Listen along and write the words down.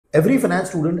Every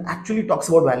finance student actually talks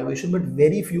about valuation, but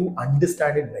very few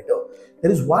understand it better. There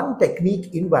is one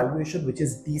technique in valuation which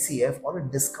is DCF, or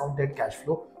a discounted cash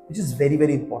flow, which is very,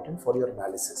 very important for your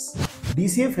analysis.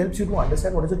 DCF helps you to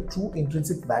understand what is the true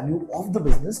intrinsic value of the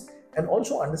business and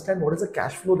also understand what is the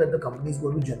cash flow that the company is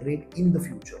going to generate in the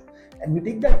future. And we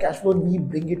take that cash flow and we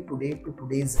bring it today to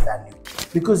today's value.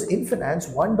 Because in finance,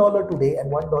 $1 today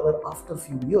and $1 after a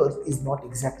few years is not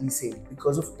exactly same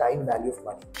because of time value of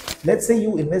money. Let's say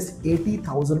you invest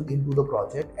 80,000 into the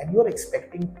project and you are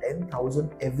expecting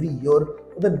 10,000 every year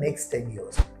for the next 10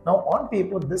 years. Now on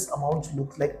paper, this amount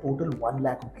looks like total 1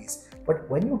 lakh rupees. But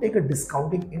when you take a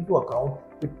discounting into account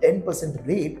with 10%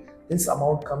 rate, this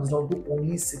amount comes down to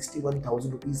only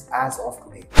 61,000 rupees as of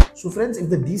today. So friends, if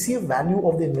the DCF value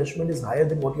of the investment is higher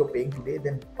than what you're paying today,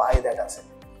 then buy that asset,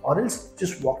 or else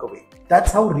just walk away.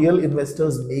 That's how real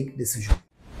investors make decisions.